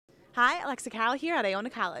Hi, Alexa Carroll here at Iona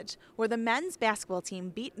College, where the men's basketball team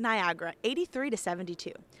beat Niagara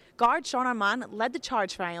 83-72. Guard Sean Armand led the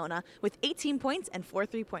charge for Iona with 18 points and 4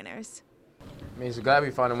 three-pointers. I mean, it's glad we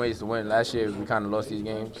finding ways to win. Last year, we kind of lost these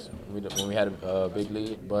games when we had a big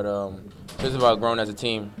lead. But this is about growing as a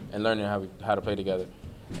team and learning how to play together.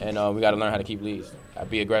 And we got to learn how to keep leads,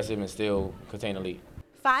 be aggressive, and still contain the lead.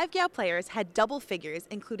 5 Gael players had double figures,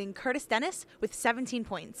 including Curtis Dennis with 17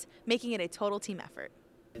 points, making it a total team effort.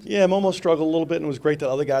 Yeah, Momo struggled a little bit, and it was great that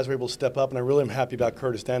other guys were able to step up, and I really am happy about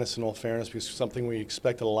Curtis Dennis, in all fairness, because it's something we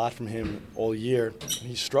expected a lot from him all year.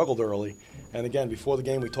 He struggled early, and again, before the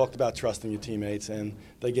game we talked about trusting your teammates, and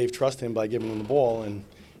they gave trust to him by giving him the ball, and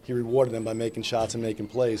he rewarded them by making shots and making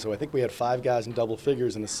plays. So I think we had 5 guys in double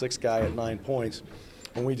figures and a 6th guy at 9 points.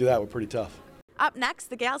 When we do that, we're pretty tough. Up next,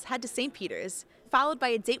 the Gaels head to St. Peter's, followed by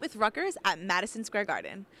a date with Rutgers at Madison Square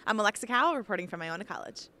Garden. I'm Alexa Cowell reporting from Iona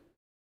College.